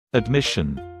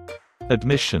Admission.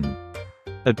 Admission.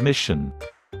 Admission.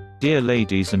 Dear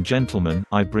ladies and gentlemen,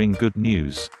 I bring good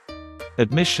news.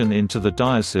 Admission into the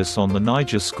diocese on the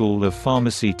Niger School of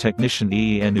Pharmacy Technician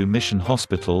UME Mission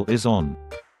Hospital is on.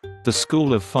 The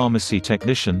School of Pharmacy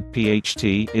Technician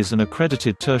 (PhD) is an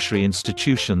accredited tertiary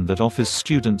institution that offers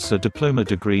students a diploma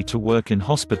degree to work in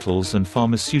hospitals and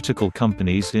pharmaceutical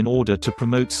companies in order to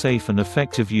promote safe and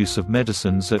effective use of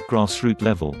medicines at grassroots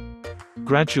level.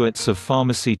 Graduates of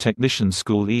Pharmacy Technician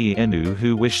School UME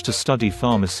who wish to study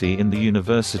pharmacy in the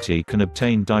university can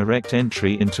obtain direct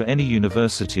entry into any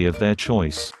university of their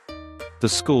choice. The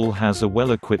school has a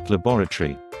well-equipped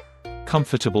laboratory,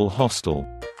 comfortable hostel,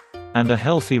 and a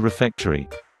healthy refectory.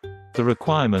 The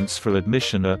requirements for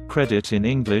admission are credit in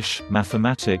English,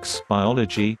 mathematics,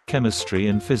 biology, chemistry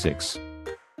and physics.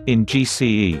 In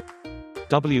GCE,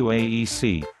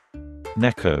 WAEC,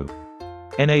 NECO,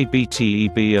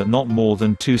 NABTEB are not more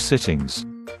than 2 sittings.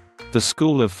 The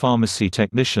School of Pharmacy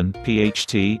Technician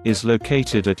 (PhD) is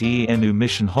located at UME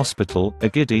Mission Hospital,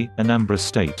 Agidi, Anambra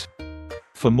State.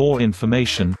 For more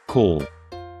information, call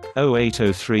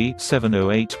 0803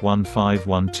 708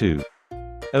 1512,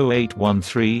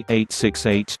 0813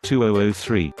 868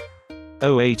 2003,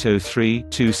 0803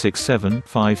 267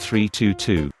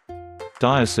 5322.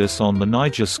 Diocese on the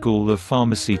Niger School of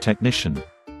Pharmacy Technician.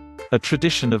 A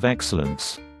tradition of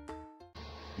excellence.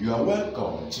 You are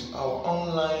welcome to our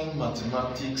online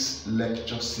mathematics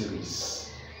lecture series.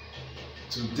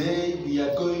 Today we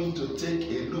are going to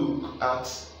take a look at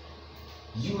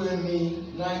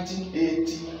UME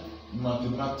 1980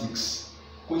 Mathematics,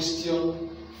 question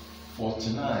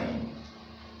 49.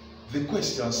 The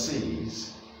question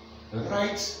says,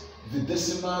 write the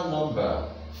decimal number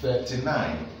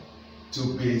 39 to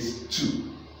base 2.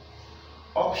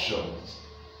 Options: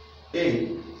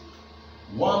 A,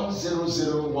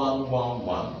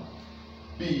 110111,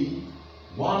 B,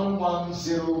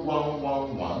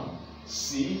 110111,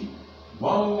 C,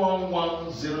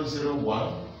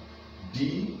 111001,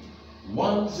 D,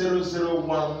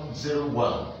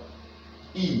 100101,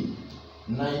 E,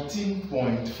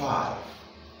 19.5.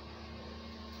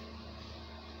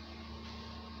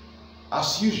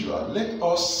 As usual, let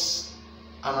us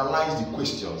analyze the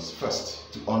questions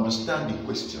first to understand the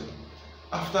question.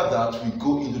 After that, we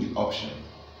go into the option.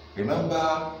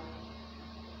 Remember,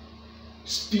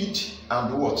 speed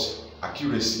and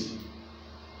accuracy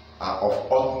are of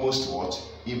utmost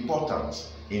importance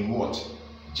in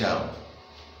JAMB.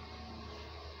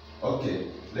 Okay,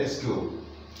 let's go.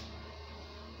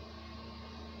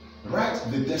 Write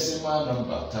the decimal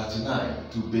number 39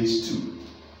 to base 2.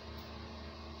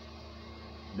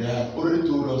 They have already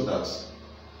told us that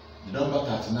the number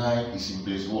 39 is in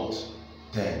base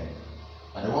 10.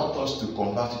 And they want us to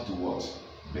convert it to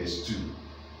base 2.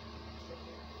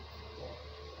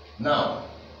 Now,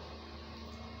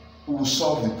 we will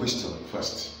solve the question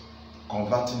first,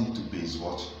 converting it to base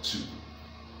 2.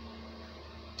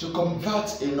 To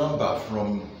convert a number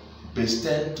from base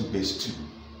 10 to base 2,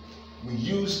 we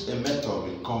use a method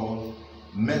we call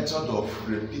method of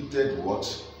repeated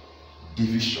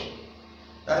division.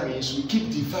 That means we keep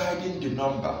dividing the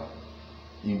number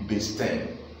in base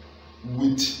 10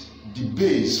 with the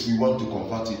base we want to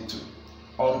convert it to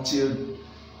until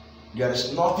there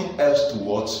is nothing else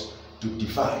to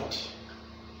divide.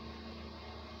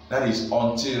 That is,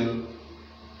 until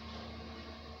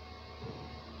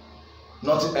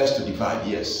nothing else to divide,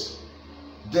 yes.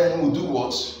 Then we do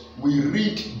we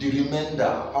read the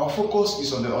remainder. Our focus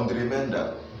is on the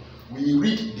remainder. We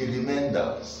read the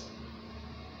remainders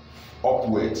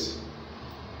upwards.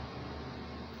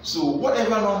 So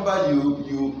whatever number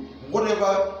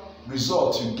whatever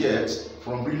result you get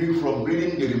from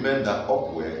reading the remainder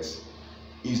upwards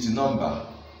is the number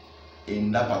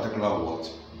in that particular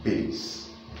base.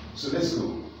 So let's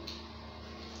go.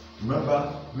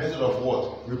 Remember, method of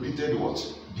repeated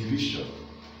division.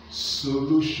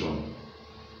 Solution.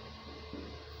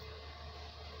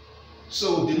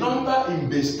 So the number in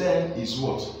base 10 is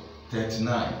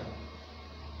 39.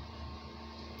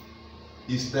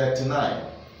 Is 39.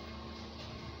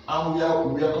 And we are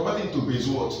converting to base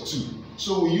 2.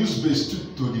 So we use base 2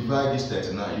 to divide this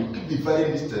 39. You keep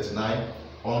dividing this 39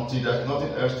 until there's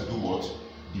nothing else to do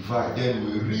divide. Then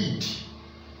we read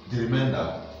the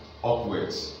remainder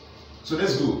upwards. So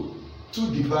let's go.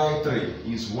 2 divided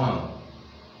 3 is 1.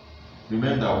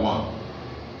 Remainder 1.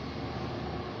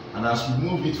 And as we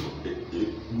move it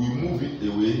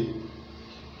away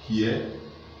here,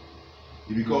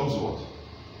 it becomes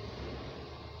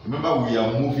Remember, we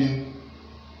are moving.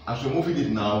 As we're moving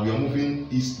it now, we are moving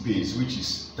its base, which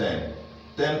is 10.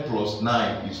 10 plus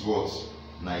 9 is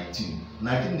 19.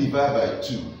 19 divided by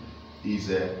 2 is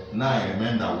 9,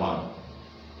 remainder 1.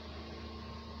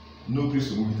 No place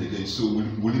to move it again, so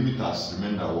we'll leave it as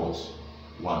remainder what?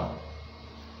 1.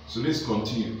 So let's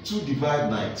continue. 2 divide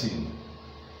 19.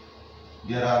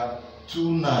 There are 2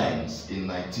 9s in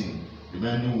 19,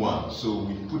 remaining 1. So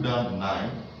we put down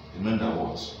 9, remainder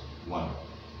what? 1.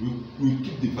 We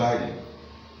keep dividing.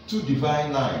 2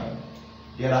 divide 9.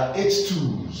 There are 8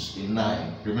 2s in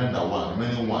 9, remainder 1,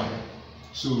 remaining 1.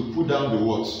 So we put down the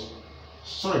what?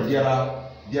 Sorry, there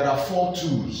are 4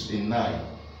 2s in 9.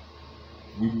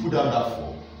 We put down that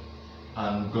 4,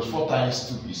 and because 4 times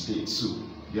 2 is 8, so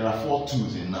there are 4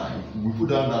 2s in 9. We put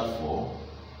down that 4,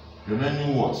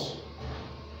 remaining what?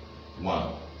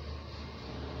 1.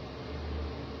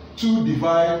 2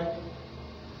 divide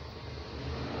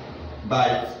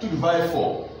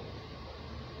 4.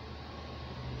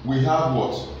 We have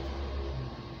what?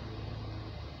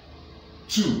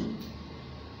 2.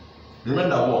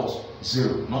 Remember what?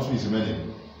 0. Nothing is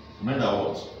remaining. Remember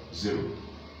what? 0.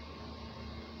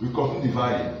 We continue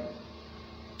dividing.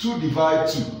 2 divide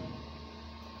 2.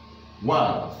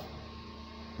 1.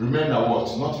 Remember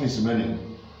what? Nothing is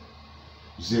remaining.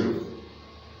 0.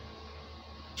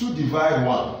 2 divide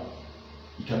 1.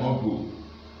 You cannot go.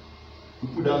 We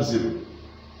put down 0.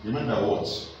 Remember what?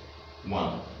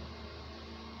 1.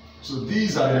 So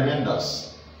these are the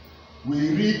reminders.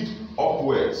 We read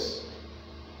upwards.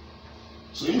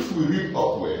 So if we read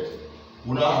upward,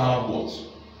 we now have what?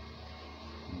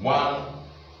 1,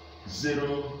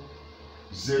 0,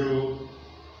 0,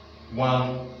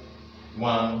 1,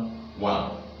 1,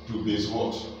 1 to base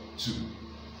what? 2.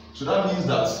 So that means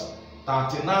that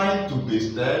 39 to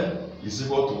base 10 is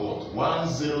equal to what? 1,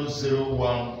 0, 0,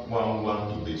 1, 1, 1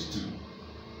 to base 2.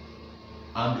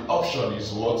 And the option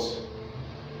is what?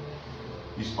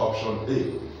 Is option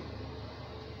A.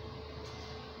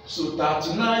 So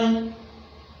 39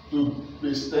 to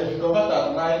base 10, if you convert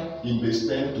 39 in base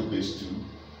 10 to base 2,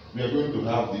 we are going to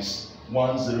have this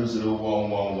 1, 0, 0, 1,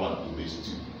 1, 1 to base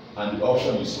 2. And the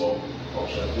option is what?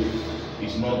 Option A.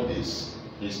 It's not this,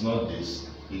 it's not this,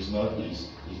 it's not this,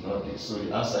 it's not this. So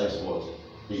the answer is what?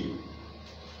 A.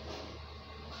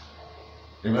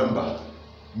 Remember,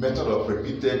 method of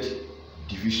repeated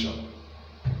division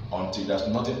until there's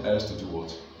nothing else to do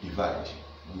what? Divide.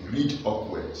 We read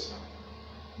upwards.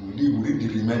 We read the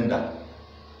remainder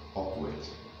upwards.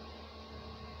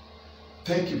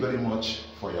 Thank you very much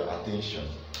for your attention.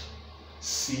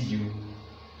 See you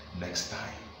next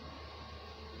time.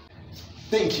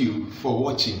 Thank you for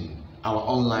watching our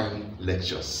online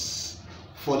lectures.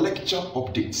 For lecture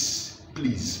updates,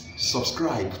 please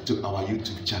subscribe to our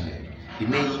YouTube channel. The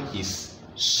name is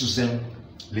Susan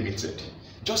Limited.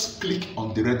 Just click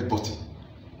on the red button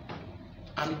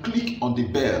and click on the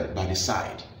bell by the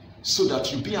side so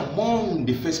that you'll be among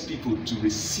the first people to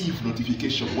receive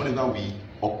notification whenever we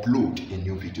upload a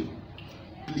new video.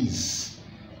 Please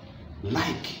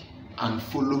like and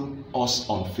follow us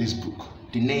on Facebook.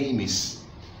 The name is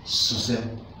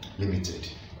Susan Limited.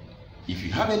 If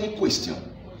you have any question,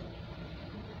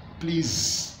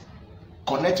 please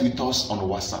connect with us on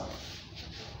WhatsApp.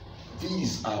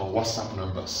 These are WhatsApp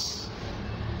numbers.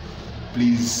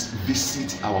 Please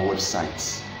visit our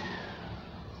website.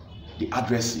 The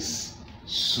address is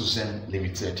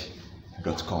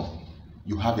susanlimited.com.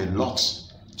 You have a lot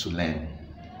to learn.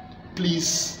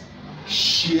 Please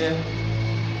share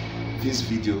this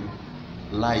video,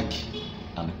 like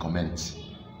and comment.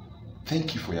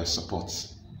 Thank you for your support.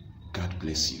 God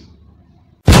bless you.